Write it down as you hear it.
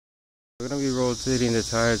going to be rotating the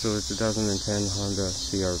tires of a 2010 Honda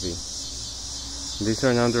CRV. These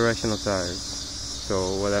are non-directional tires.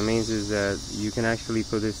 So what that means is that you can actually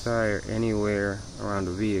put this tire anywhere around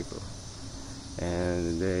the vehicle,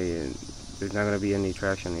 and there's not going to be any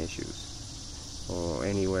traction issues or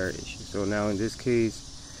any wear issues. So now in this case,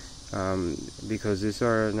 because these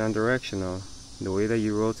are non-directional, the way that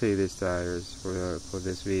you rotate these tires for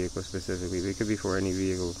this vehicle specifically, it could be for any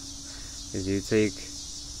vehicle, is you take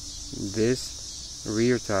this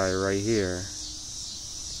rear tire right here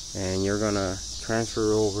and you're gonna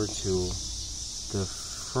transfer over to the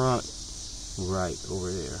front right over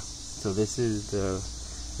there. So this is the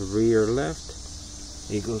rear left,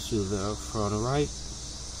 it goes to the front right,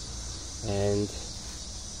 and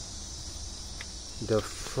the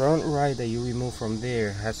front right that you remove from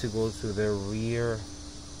there has to go to the rear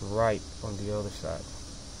right on the other side.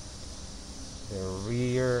 The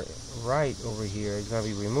rear right over here is going to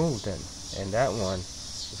be removed then, and that one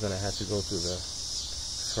is going to have to go to the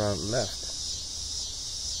front left,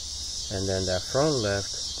 and then that front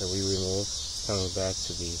left that we remove comes back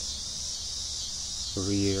to the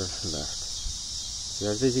rear left. So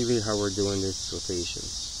that's basically how we're doing this rotation.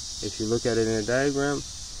 If you look at it in a diagram,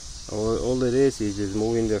 all it is just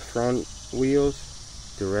moving the front wheels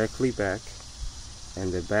directly back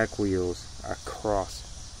and the back wheels across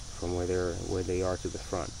from where they are to the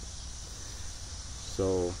front.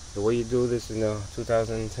 So the way you do this in the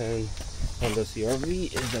 2010 Honda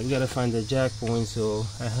CRV is that we gotta find the jack point. So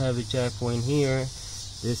I have a jack point here.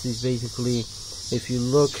 This is basically, if you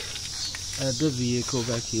look at the vehicle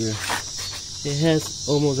back here, it has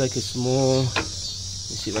almost like a small,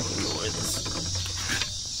 let's see if I can lower this.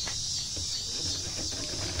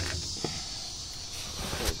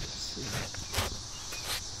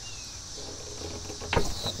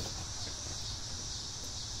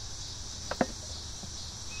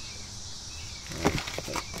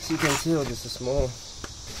 As you can tell, there's a small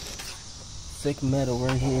thick metal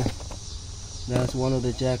right here. That's one of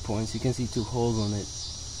the jack points. You can see two holes on it,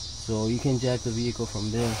 so you can jack the vehicle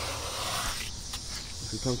from there.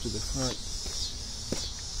 If we come to the front,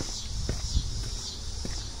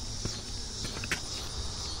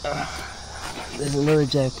 there's another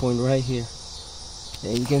jack point right here,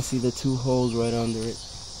 and you can see the two holes right under it.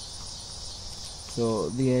 So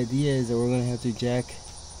the idea is that we're going to have to jack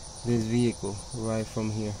this vehicle right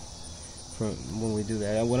from here, from when we do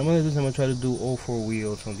that. And what I'm going to do is I'm going to try to do all four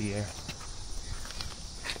wheels from the air.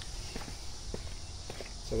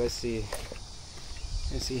 So let's see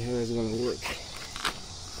how it's going to work.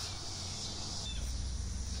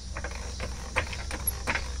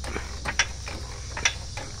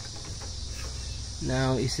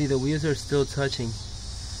 Now you see the wheels are still touching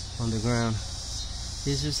on the ground.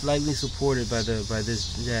 It's just slightly supported by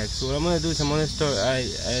this jack. So what I'm gonna do is I'm gonna start. I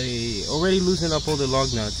already loosened up all the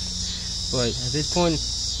lug nuts, but at this point,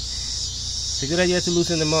 it's a good idea to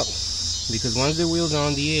loosen them up, because once the wheels are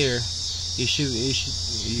on the air, it's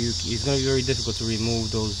gonna be very difficult to remove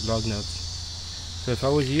those lug nuts. So if I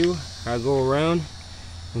was you, I'd go around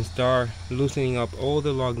and start loosening up all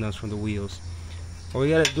the lug nuts from the wheels. All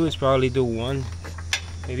you gotta do is probably do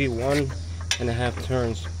maybe 1.5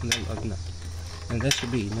 turns on the lug nut, and that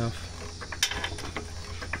should be enough.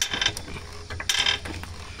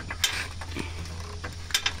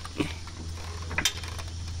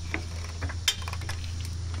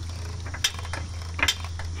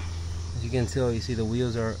 As you can tell, you see the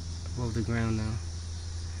wheels are above the ground now,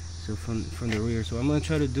 so from the rear. So what I'm going to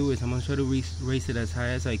try to do is I'm going to try to raise it as high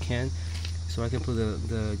as I can, so I can put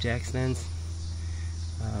the jack stands,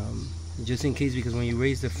 just in case, because when you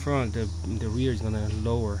raise the front, the rear is going to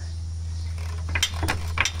lower.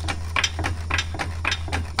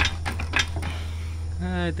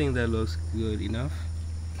 I think that looks good enough.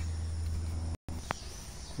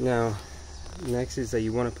 Now, next is that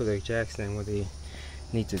you want to put the jack stand where they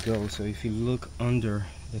need to go. So if you look under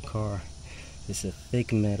the car, there's a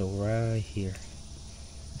thick metal right here.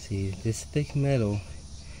 See, this thick metal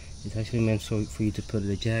is actually meant for you to put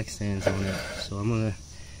the jack stands on it. So I'm gonna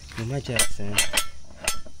put my jack stand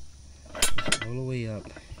all the way up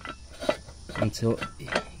until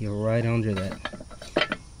you're right under that.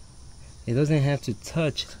 It doesn't have to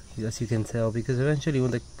touch, as you can tell, because eventually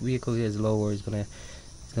when the vehicle gets lower, it's gonna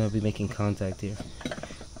be making contact here.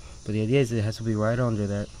 But the idea is it has to be right under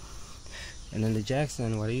that. And then the jack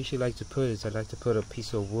stand, what I usually like to put is I like to put a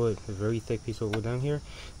piece of wood, a very thick piece of wood down here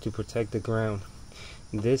to protect the ground.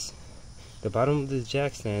 The bottom of the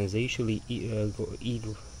jack stands, they usually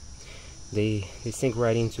they sink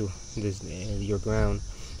right into your ground.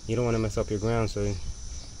 You don't want to mess up your ground, so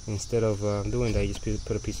instead of doing that, you just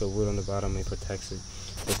put a piece of wood on the bottom and it protects it.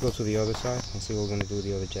 Let's go to the other side and see what we're going to do with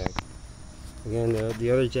the other jack. Again,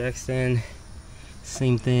 the other jack stand,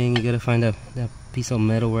 same thing. You got to find that piece of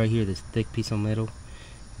metal right here, this thick piece of metal,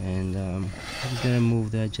 and I'm just going to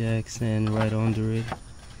move that jack stand right under it,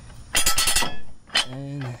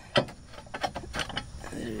 and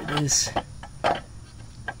there it is.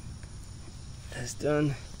 That's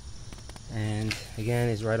done. And again,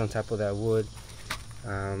 it's right on top of that wood.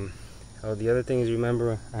 Oh, the other thing is,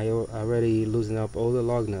 remember, I already loosened up all the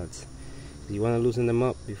lug nuts. You want to loosen them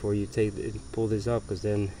up before you pull this up, because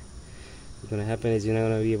then what's going to happen is you're not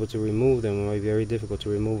going to be able to remove them. It might be very difficult to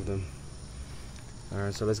remove them.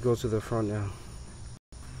 Alright, so let's go to the front now.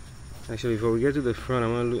 Actually, before we get to the front,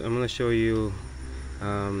 I'm gonna show you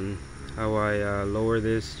how I lower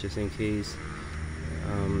this, just in case.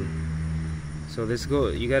 So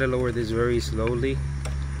you gotta lower this very slowly.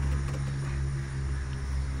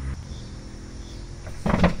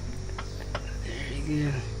 There you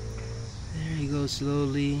go. There you go,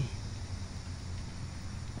 slowly.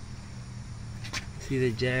 See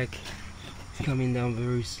the jack coming down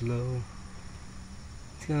very slow.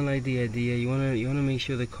 It's kind of like the idea. You wanna make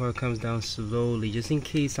sure the car comes down slowly, just in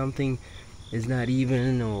case something is not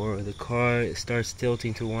even or the car starts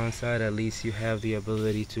tilting to one side. At least you have the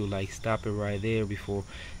ability to like stop it right there before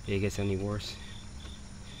it gets any worse.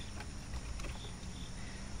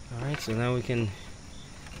 Alright, so now we can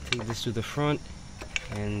take this to the front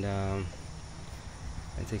and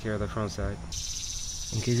take care of the front side.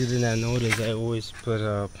 In case you did not notice, I always put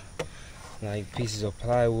up like pieces of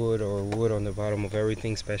plywood or wood on the bottom of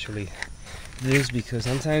everything, especially this, because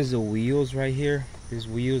sometimes the wheels right here, these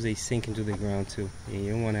wheels, they sink into the ground too, and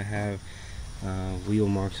you don't want to have wheel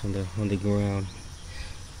marks on the ground.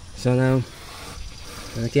 So now,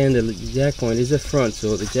 again, the jack point is the front,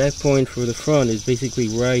 so the jack point for the front is basically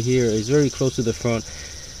right here. It's very close to the front.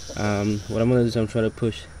 What I'm gonna do is I'm trying to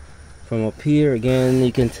push from up here. Again,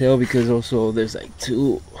 you can tell because also there's like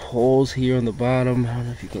two holes here on the bottom. I don't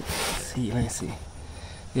know if you can see. Let's see.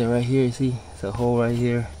 Yeah, right here, you see, it's a hole right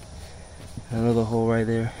here, another hole right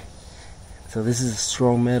there. So this is a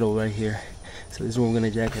strong metal right here. So this is where we're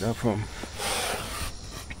gonna jack it up from.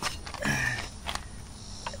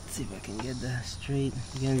 Let's see if I can get that straight.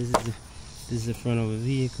 Again, this is the front of a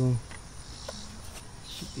vehicle.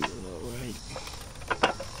 Should be all right.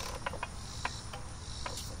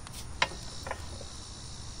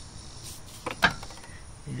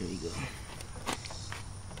 There we go.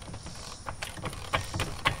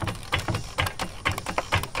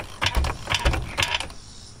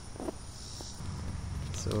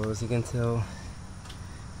 So as you can tell,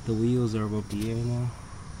 the wheels are above the air now.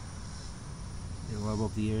 They're well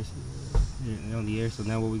above the air. They're on the air. So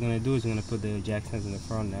now what we're gonna do is we're gonna put the jack stands in the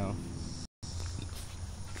front now.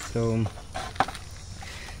 So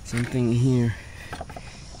same thing here.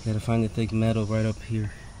 You gotta find the thick metal right up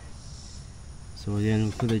here. So again,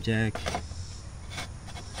 we put the jack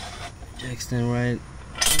stand right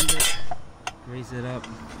under, raise it up,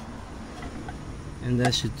 and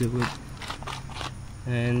that should do it.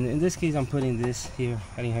 And in this case, I'm putting this here.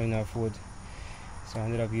 I didn't have enough wood, so I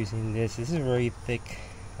ended up using this. This is a very thick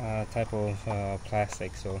type of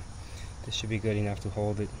plastic, so this should be good enough to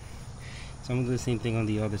hold it. So I'm gonna do the same thing on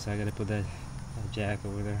the other side. I gotta put that jack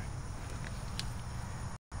over there.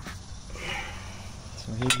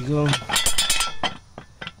 So here you go.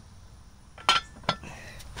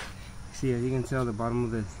 See, as you can tell, the bottom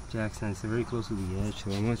of the jack stand is very close to the edge,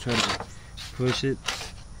 so I'm going to try to push it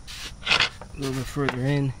a little bit further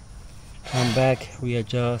in, come back,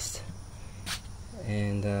 readjust,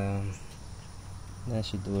 and that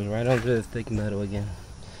should do it. Right under the thick metal again,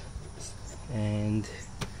 and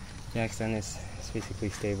jack stand is basically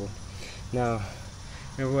stable. Now,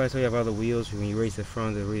 remember what I told you about the wheels? When you raise the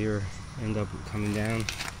front, the rear end up coming down.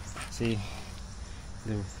 See,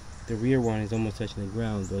 the rear one is almost touching the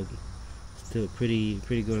ground, but still pretty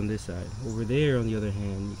good on this side. Over there, on the other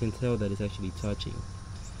hand, you can tell that it's actually touching.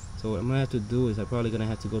 So what I'm gonna have to do is I'm probably gonna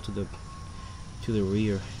have to go to the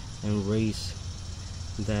rear and raise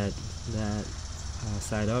that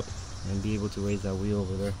side up and be able to raise that wheel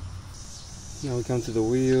over there. Now we come to the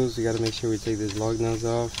wheels. We got to make sure we take these lug nuts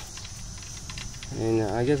off. And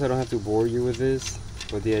I guess I don't have to bore you with this,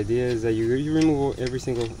 but the idea is that you remove every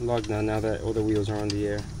single lug nut now that all the wheels are on the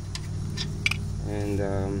air. And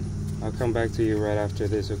I'll come back to you right after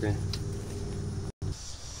this, okay?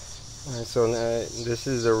 Alright, so this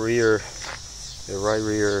is the right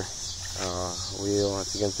rear wheel.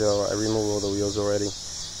 As you can tell, I removed all the wheels already.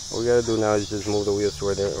 What we gotta do now is just move the wheels to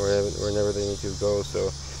wherever they need to go.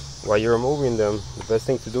 So while you're removing them, the best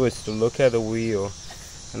thing to do is to look at the wheel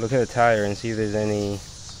and look at the tire and see if there's any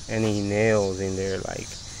nails in there. Like,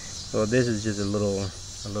 well, this is just a little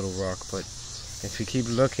rock, but if you keep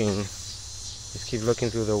looking, just keep looking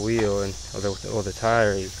through the wheel and or the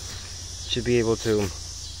tire, you should be able to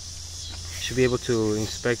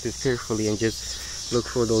inspect it carefully and just look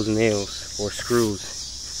for those nails or screws.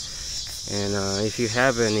 And if you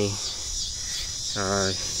have any,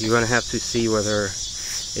 you're gonna have to see whether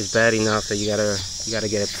it's bad enough that you gotta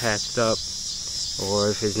get it patched up, or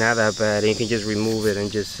if it's not that bad, then you can just remove it and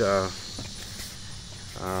just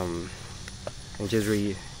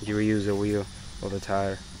reuse the wheel or the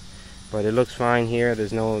tire. But it looks fine here.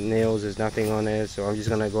 There's no nails, there's nothing on it, so I'm just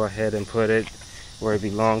gonna go ahead and put it where it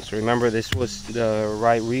belongs. So remember, this was the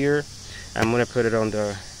right rear. I'm gonna put it on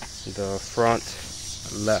the front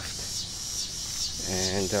left,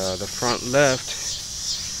 and the front left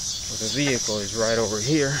of the vehicle is right over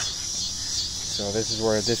here. So this is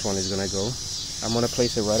where this one is gonna go. I'm gonna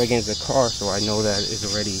place it right against the car, so I know that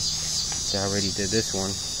I already did this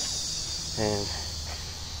one. And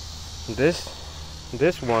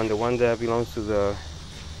this one, the one that belongs to the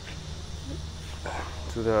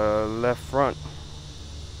left front,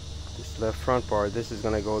 this left front part, this is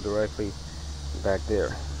gonna go directly back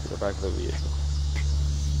there to the back of the vehicle.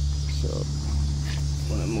 So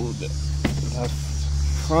when I move the left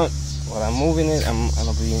front, while I'm moving it, I'm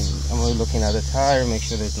really looking at the tire, make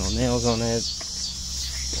sure there's no nails on it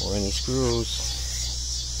or any screws.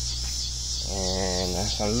 And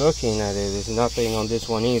as I'm looking at it, there's nothing on this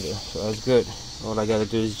one either, so that's good. All I gotta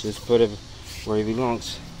do is just put it where it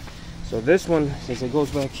belongs. So this one, since it goes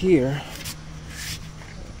back here,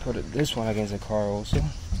 put this one against the car also.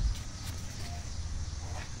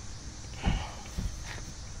 There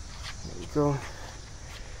we go.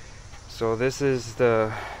 So this is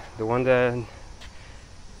the one that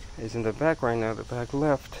is in the back right now, the back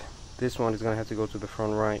left. This one is gonna have to go to the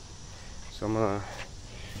front right. So I'm gonna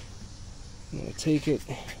take it,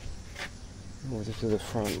 move it to the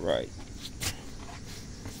front right.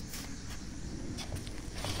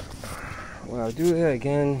 Well, I'll do that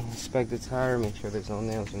again, inspect the tire, make sure there's no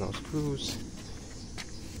nails and no screws.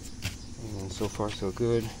 And so far so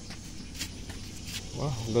good.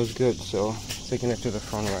 Well, it looks good, so taking it to the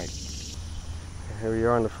front right. Here we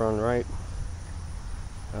are on the front right.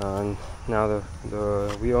 Now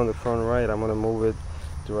the wheel on the front right, I'm gonna move it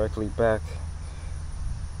directly back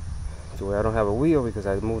to where I don't have a wheel, because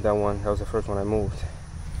I moved that one. That was the first one I moved.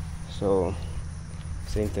 So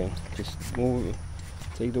same thing, just move it.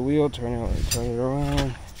 Take the wheel, turn it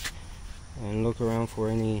around, and look around for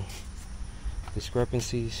any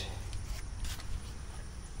discrepancies.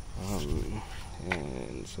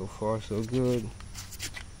 And so far so good.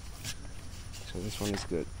 So this one is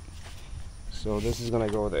good. So this is gonna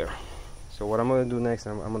go there. So what I'm gonna do next,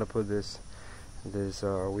 I'm gonna put this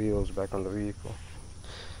wheels back on the vehicle.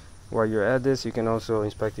 While you're at this, you can also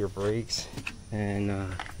inspect your brakes and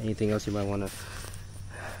anything else you might wanna.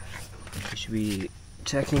 You should be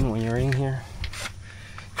checking when you're in here.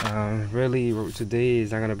 Really, today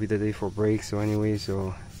is not gonna be the day for brakes, so anyway.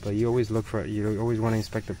 But you always want to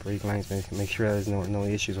inspect the brake lines, make sure there's no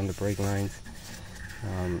issues on the brake lines.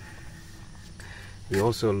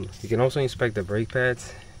 You can also inspect the brake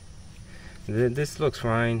pads. This looks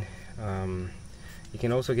fine. You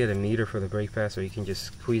can also get a meter for the brake pad, so you can just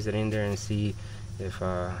squeeze it in there and see if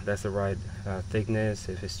that's the right thickness.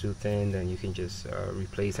 If it's too thin, then you can just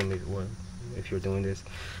replace them if you're doing this.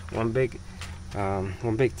 One big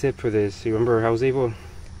tip for this. You remember,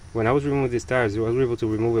 when I was removing these tires, I was able to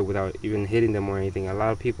remove it without even hitting them or anything. A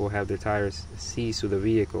lot of people have their tires seized to the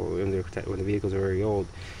vehicle when the vehicles are very old.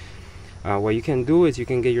 What you can do is you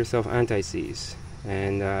can get yourself anti-seize,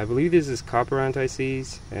 and I believe this is copper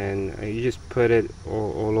anti-seize, and you just put it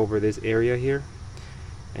all over this area here.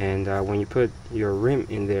 And when you put your rim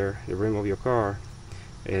in there, the rim of your car,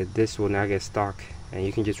 this will not get stuck, and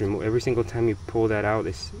you can just remove every single time you pull that out.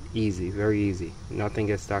 It's easy, very easy. Nothing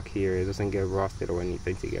gets stuck here. It doesn't get rusted or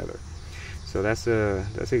anything together. So that's a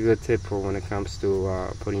good tip for when it comes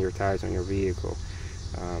to putting your tires on your vehicle.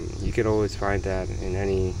 You can always find that in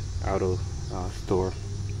any auto store.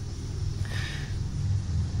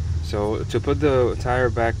 So to put the tire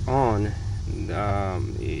back on,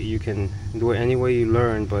 you can do it any way you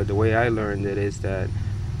learn, but the way I learned it is that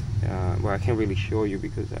well, I can't really show you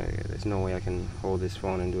because there's no way I can hold this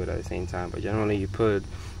phone and do it at the same time. But generally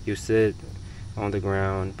you sit on the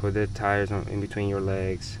ground, put the tires in between your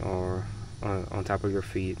legs or on top of your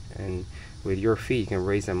feet, and with your feet you can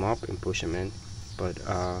raise them up and push them in. But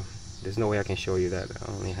there's no way I can show you that.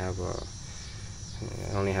 I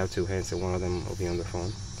only have two hands, and one of them will be on the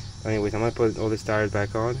phone. Anyways, I'm gonna put all these tires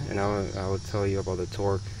back on, and I will tell you about the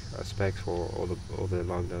torque specs for all the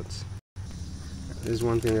lug nuts. This is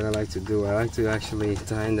one thing that I like to do. I like to actually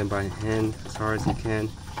tighten them by hand as hard as you can.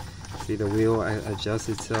 See, the wheel adjusts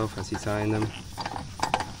itself as you tighten them.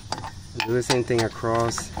 Do the same thing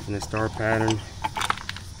across in a star pattern.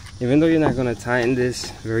 Even though you're not going to tighten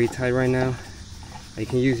this very tight right now, you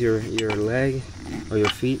can use your leg or your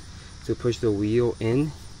feet to push the wheel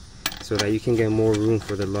in so that you can get more room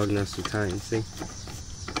for the lug nuts to tighten. See?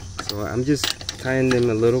 So I'm just tightening them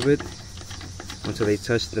a little bit until they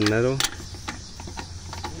touch the metal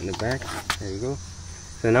in the back. There you go.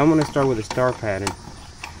 So now I'm going to start with a star pattern,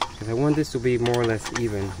 because I want this to be more or less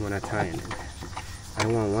even when I tighten it. I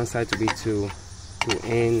don't want one side to be too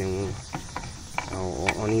in and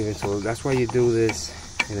uneven. So that's why you do this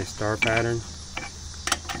in a star pattern.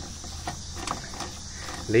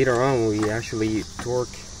 Later on, we actually torque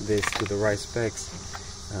this to the right specs,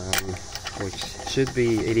 which should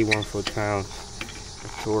be 81 foot-pound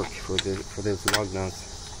of torque for those lug nuts.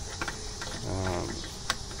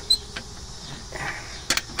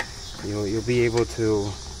 You'll be able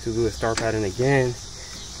to do a star pattern again.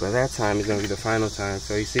 By that time, it's going to be the final time.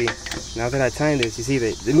 So you see, now that I tighten this, you see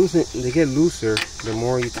they get looser the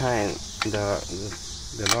more you tighten the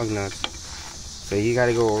lug nuts. So you got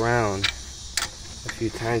to go around a few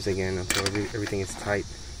times again until everything is tight.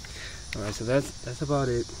 All right, so that's about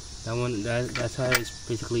it. That's how it's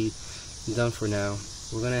basically done for now.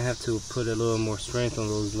 We're gonna have to put a little more strength on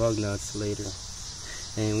those lug nuts later,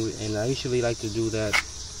 and I usually like to do that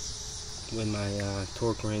with my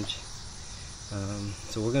torque wrench.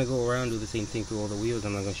 So we're gonna go around and do the same thing to all the wheels.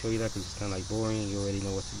 I'm not gonna show you that because it's kind of like boring. You already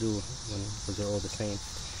know what to do because they're all the same.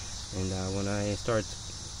 And when I start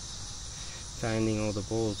tightening all the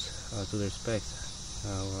bolts to their specs,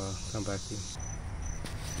 I'll come back to you.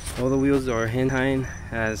 All the wheels are hand tightened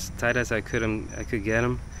as tight as I could get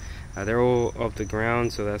them. They're all off the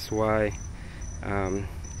ground, so that's why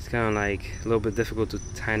it's kind of like a little bit difficult to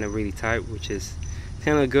tighten them really tight, which is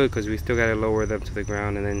kind of good because we still got to lower them to the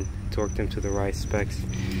ground and then torque them to the right specs.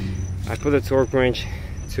 I put the torque wrench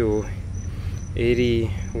to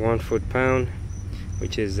 81 foot-pound,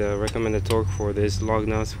 which is recommended torque for this lug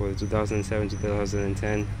nuts for the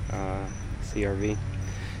 2007-2010 CRV.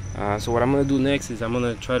 So what I'm going to do next is I'm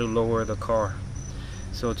going to try to lower the car.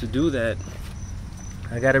 So to do that,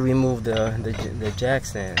 I got to remove the jack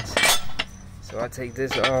stands. So I'll take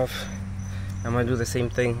this off. I'm going to do the same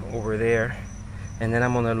thing over there. And then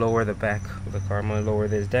I'm going to lower the back of the car. I'm going to lower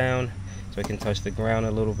this down so I can touch the ground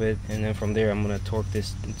a little bit. And then from there I'm going to torque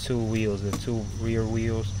this two wheels, the two rear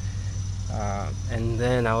wheels. And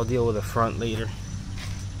then I'll deal with the front later.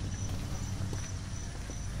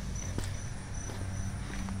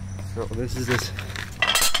 So this is this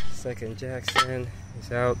second jack stand.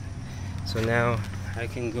 It's out. So now I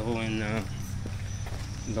can go and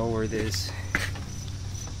lower this.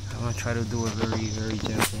 I'm going to try to do it very, very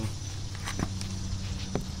gently.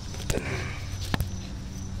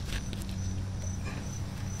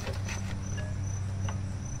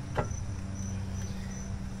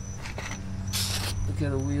 Look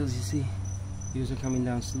at the wheels, you see? Wheels are coming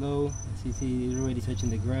down slow. See, they're already touching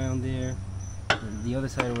the ground there. And the other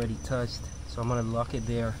side already touched, so I'm gonna lock it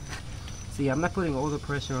there. See, I'm not putting all the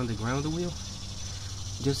pressure on the ground of the wheel,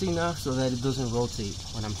 just enough so that it doesn't rotate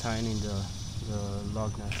when I'm tightening the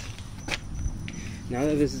lug nuts. Now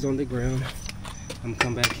that this is on the ground, I'm gonna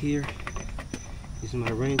come back here, using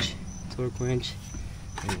my wrench, torque wrench,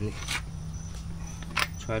 and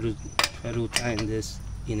try to tighten this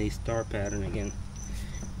in a star pattern again.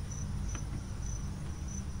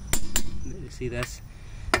 See, that's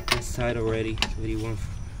tight already. 81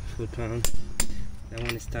 foot-pound. That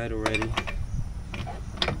one is tight already.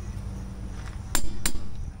 That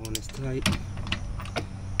one is tight.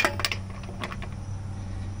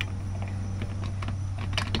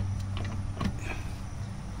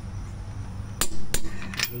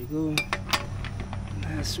 There we go.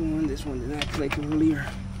 Last one. This one did not click earlier.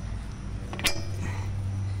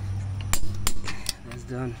 That's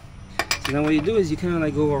done. So now what you do is you kind of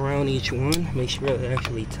like go around each one, make sure they're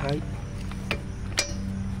actually tight.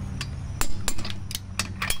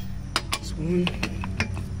 This one,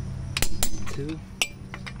 2,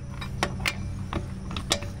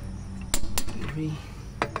 3,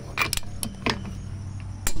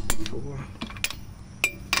 4,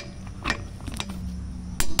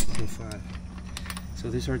 and 5.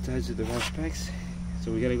 So these are tied to the right specs.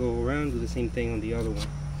 So we gotta go around, do the same thing on the other one.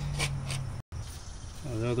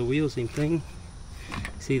 The other wheel, same thing.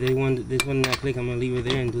 See, this one not click. I'm gonna leave it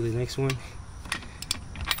there and do the next one.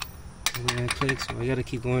 And then I click, so I gotta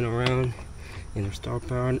keep going around in the star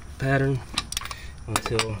pattern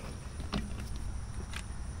until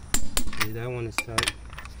that one is tight.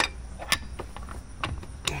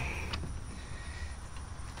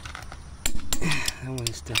 That one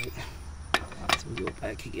is tight. So we go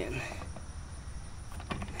back again.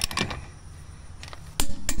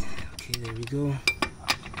 Okay, there we go.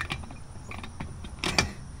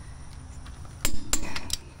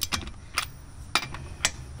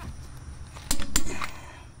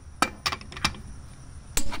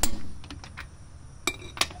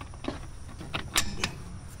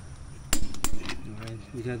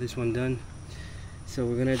 We got this one done, so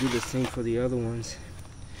we're gonna do the same for the other ones.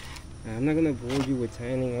 I'm not gonna bore you with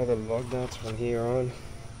tightening all the lug nuts from here on.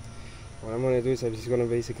 What I'm gonna do is I'm just gonna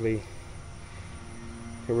basically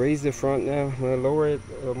raise the front now. I'm gonna lower it,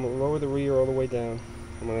 lower the rear all the way down.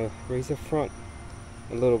 I'm gonna raise the front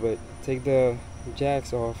a little bit, take the jack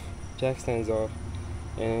stands off,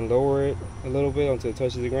 and lower it a little bit until it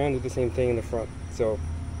touches the ground. Do the same thing in the front. So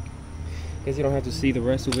I guess you don't have to see the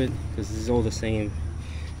rest of it because this is all the same.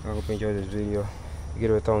 I hope you enjoyed this video. Give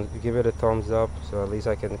it a thumbs up so at least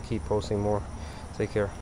I can keep posting more. Take care.